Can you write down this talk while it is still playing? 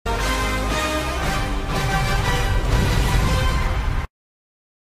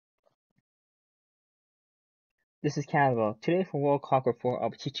This is Canva. Today for World Conquer 4, I'll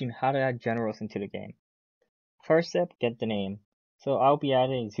be teaching you how to add generals into the game. First step, get the name. So I'll be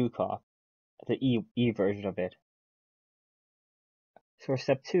adding Zukov, the E version of it. So for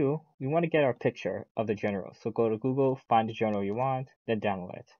step 2, we want to get our picture of the general. So go to Google, find the general you want, then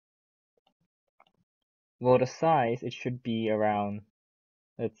download it. Well, the size, it should be around,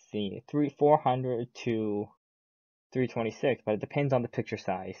 let's see, 400 to 326, but it depends on the picture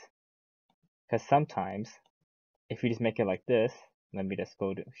size. Because sometimes, if you just make it like this, let me just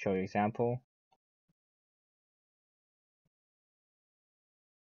go to show you an example.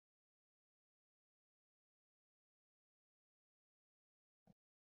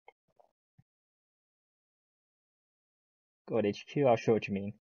 Go to HQ, I'll show what you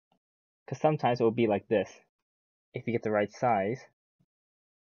mean. Because sometimes it will be like this, if you get the right size.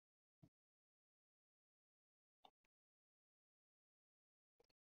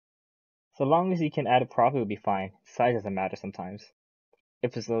 So long as you can add it properly, it'll be fine. Size doesn't matter sometimes,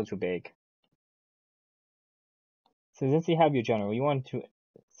 if it's a little too big. So since you have your general,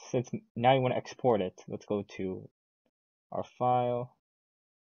 since now you want to export it, let's go to our file.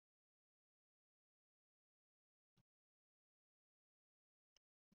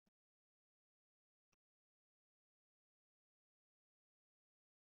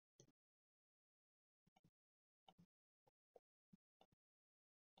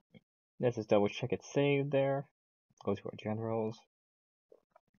 Let's just double check it's saved there. Go to our generals.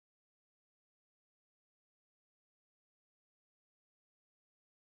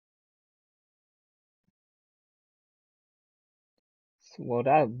 So, well,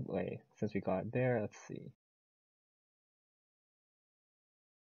 that way, since we got it there, let's see.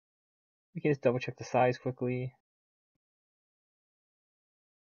 We can just double check the size quickly.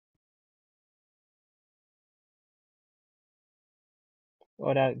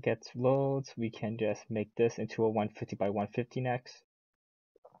 While that gets loads, we can just make this into a 150 by 150 next.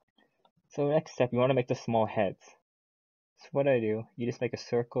 So next step, you want to make the small heads. So what I do, you just make a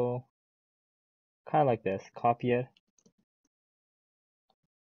circle, kind of like this, copy it.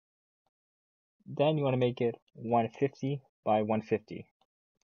 Then you want to make it 150 by 150.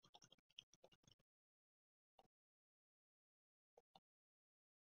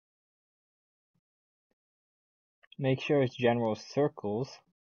 Make sure it's general circles,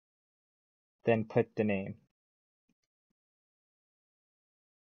 then put the name.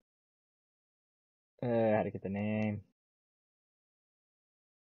 How to get the name.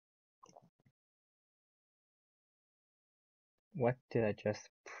 What did I just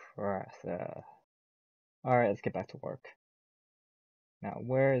press? Alright, let's get back to work. Now,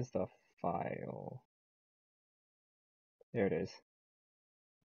 where is the file? There it is.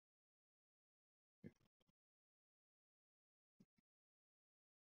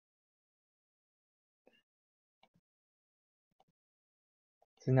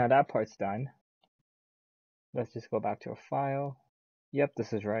 So now that part's done. Let's just go back to our file. Yep,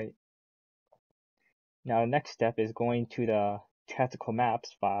 this is right. Now the next step is going to the tactical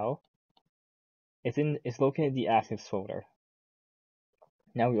maps file. It's located in the actives folder.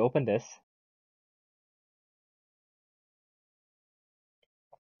 Now we open this.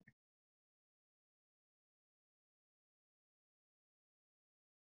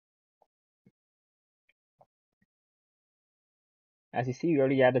 As you see, we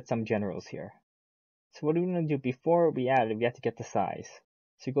already added some generals here. So what are we going to do before we add it? We have to get the size.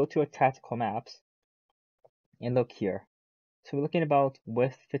 So go to our tactical maps and look here. So we're looking about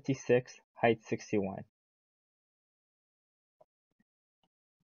width 56, height 61.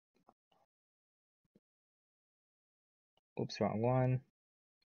 Oops, wrong one.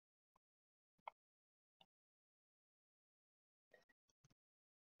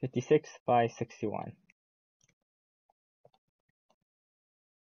 .56 by 61.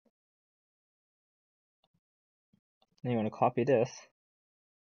 Then you want to copy this.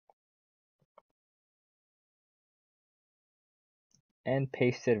 And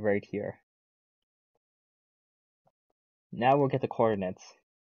paste it right here. Now we'll get the coordinates.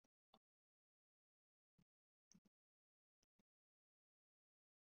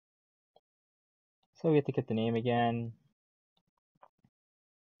 So we have to get the name again.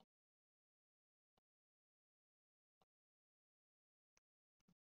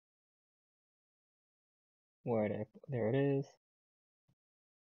 There it is.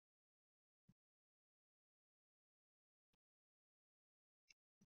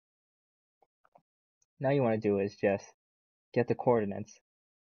 Now you want to do is just get the coordinates.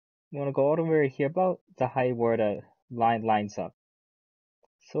 You want to go all the way here about the height where the line lines up.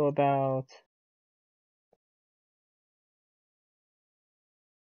 So about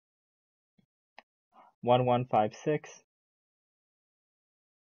 1156.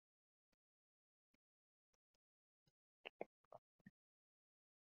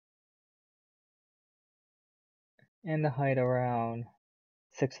 And the height around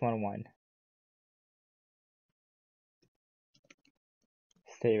 611.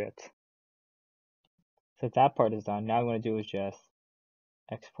 Save it. So that part is done. Now what I'm going to do is just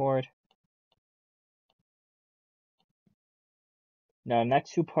export. Now the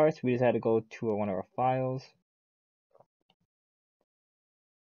next two parts, we just had to go to one of our files.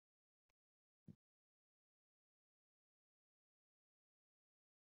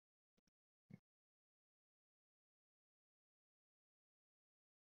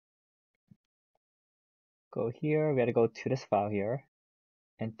 Go here, we had to go to this file here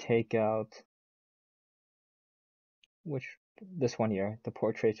and take out this one here, the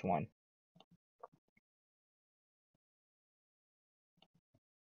portraits one.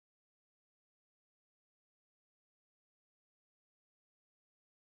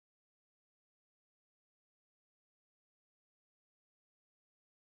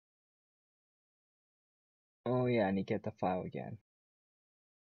 Oh yeah, I need to get the file again.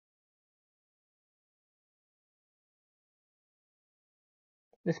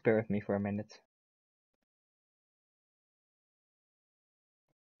 Just bear with me for a minute.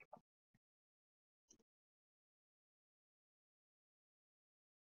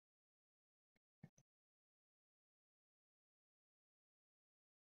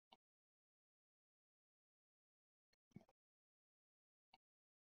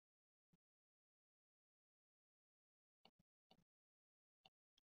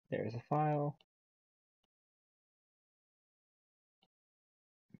 There's a file.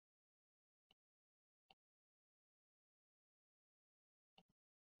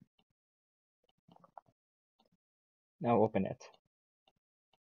 Now open it.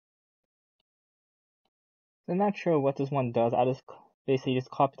 So I'm not sure what this one does. I just basically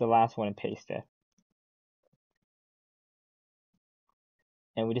just copy the last one and paste it.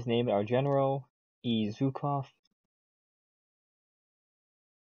 And we just name it our general, E. Zhukov.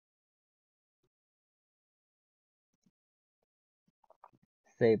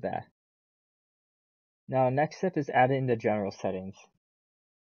 Save that. Now next step is add in the general settings.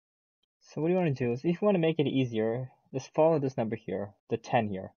 So what you want to do is, if you want to make it easier, just follow this number here, the 10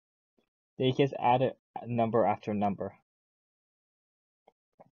 here. Then you can just add a number after number.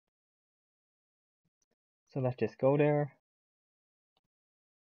 So let's just go there.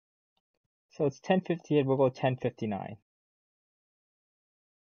 So it's 1058, we'll go 1059.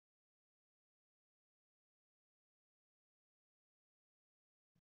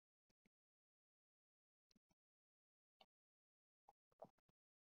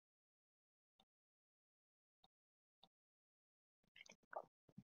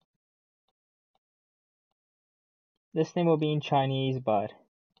 This name will be in Chinese, but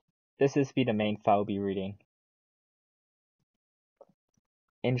this is be the main file we'll be reading.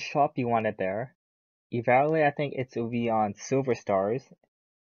 In shop, you want it there. Evaluate, I think it will be on silver stars.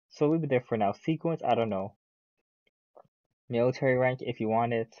 So leave it there for now. Sequence, I don't know. Military rank, if you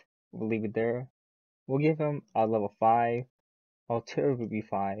want it, we'll leave it there. We'll give him a level 5. Artillery will be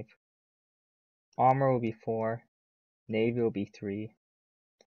 5. Armor will be 4. Navy will be 3.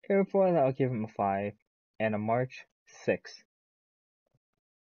 Air Force, I'll give him a 5. And a March, 6.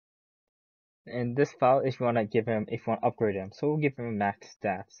 And this file, if you want to upgrade him, so we'll give him max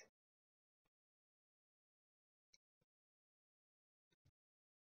stats.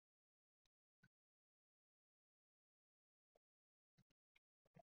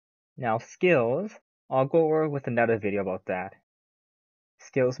 Now skills, I'll go over with another video about that.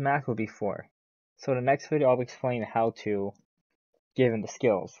 Skills max will be 4. So the next video I'll explain how to give him the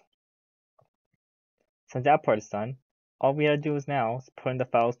skills. Since that part is done, all we gotta do is now is put in the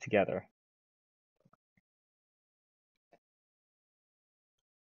files together.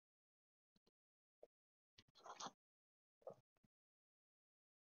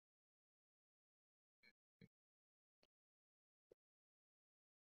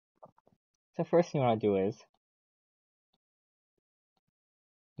 So first thing you want to do is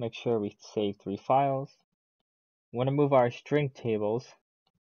make sure we save 3 files. We want to move our string tables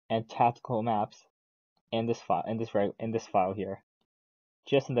and tactical maps in this file here,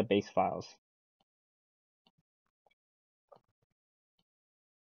 just in the base files.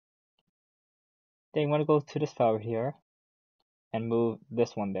 Then you want to go to this file here and move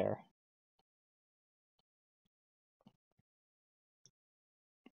this one there.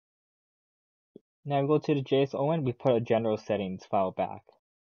 Now we go to the JSON, we put a general settings file back.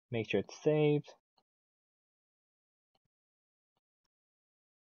 Make sure it's saved.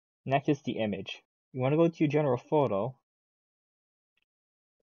 Next is the image. You want to go to your general photo.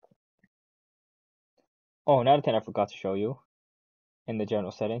 Oh, another thing I forgot to show you in the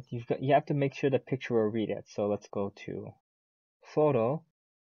general settings, you have to make sure the picture will read it. So let's go to photo,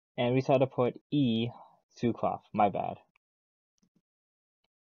 and we saw to put E Zukov. My bad.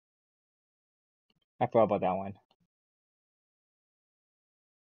 I forgot about that one.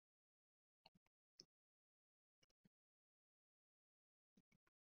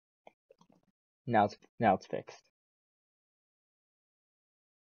 Now it's fixed.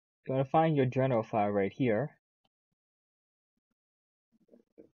 You want to find your general file right here.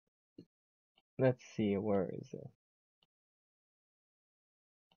 Let's see, where is it?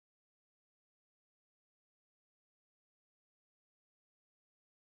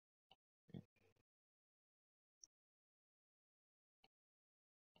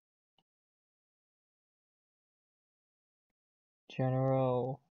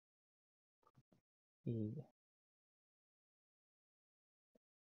 General E.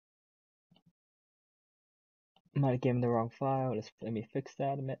 Might have given the wrong file. Let me fix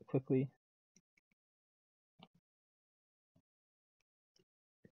that a minute quickly.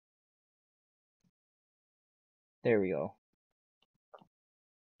 There we go.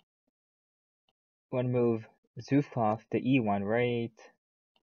 Want to move Zufov, the E one, right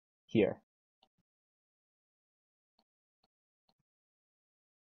here.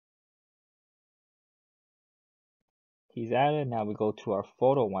 He's added. Now we go to our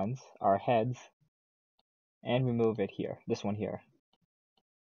photo ones, our heads, and we move it here. This one here.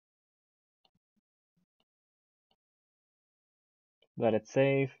 Let it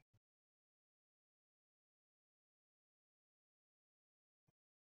save.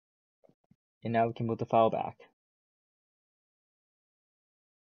 And now we can move the file back.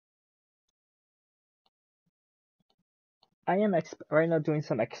 I am right now doing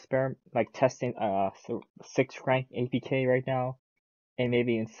some like testing so 6 rank APK right now, and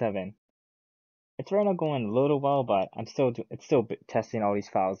maybe in 7. It's right now going a little well, but it's still testing all these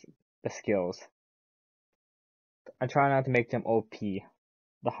files, the skills. I try not to make them OP.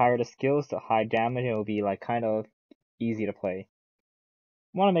 The higher the skills, the high damage, it will be like kind of easy to play.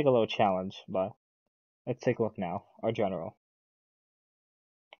 I want to make a little challenge, but let's take a look now. Our general.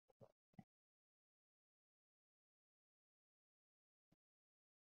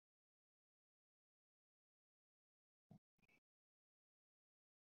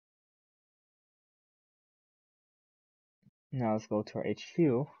 Now let's go to our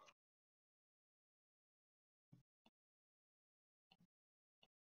HQ.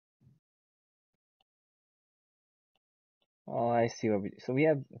 Oh, I see what so we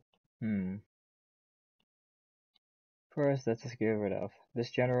have, First, let's just get rid of this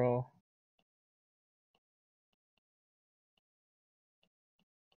general.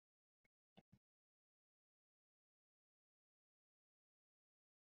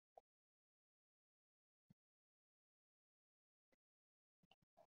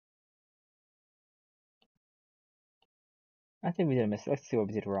 I think we did a mistake. Let's see what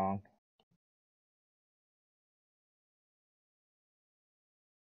we did wrong.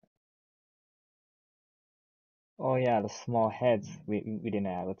 Oh yeah, the small heads we didn't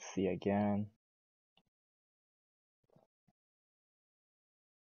add. Let's see again.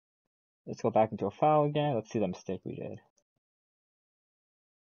 Let's go back into our file again. Let's see the mistake we did.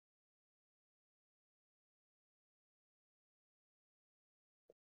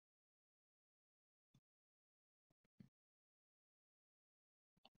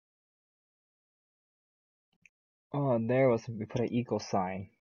 Oh, there was, we put an equal sign.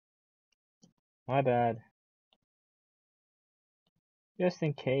 My bad. Just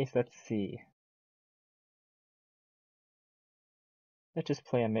in case, let's see. Let's just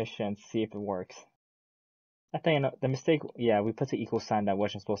play a mission and see if it works. I think the mistake, yeah, we put the equal sign that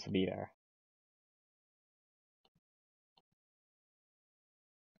wasn't supposed to be there.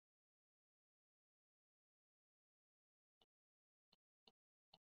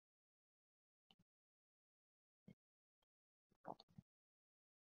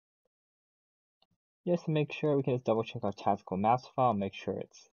 Just to make sure, we can just double check our tactical maps file, make sure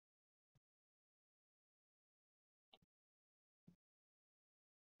it's.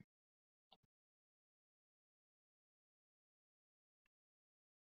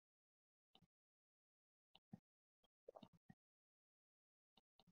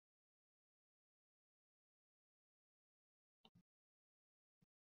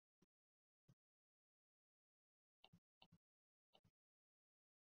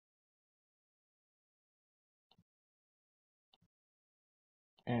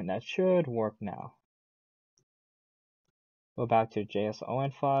 And that should work now. Go back to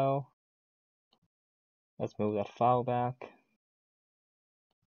JSON file. Let's move that file back.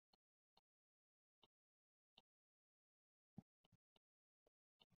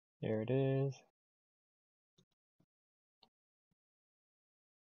 There it is.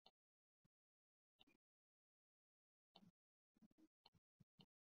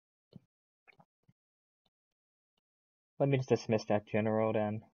 Let me just dismiss that general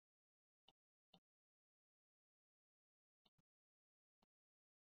then.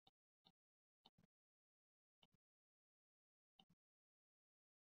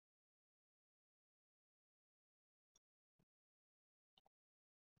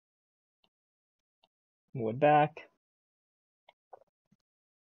 Move it back.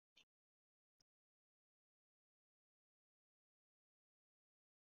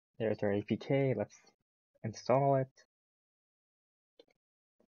 There's our APK. Let's install it.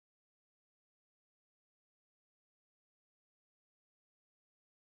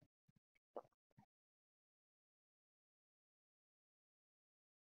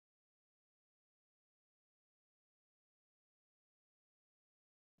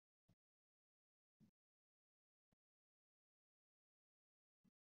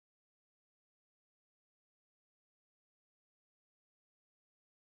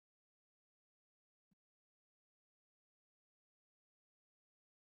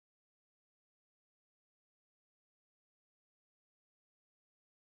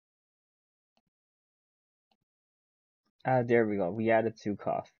 There we go. We added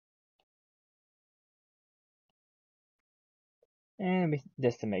Zukov. And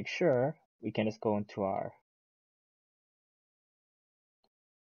just to make sure, we can just go into our,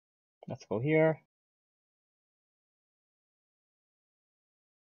 let's go here.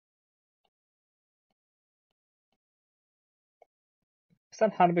 It's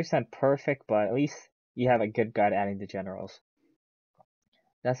not 100% perfect, but at least you have a good guide adding the generals.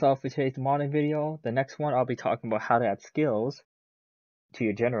 That's all for today's modding video. The next one, I'll be talking about how to add skills to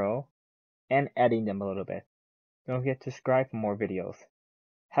your general and adding them a little bit. Don't forget to subscribe for more videos.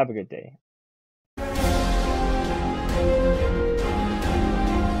 Have a good day.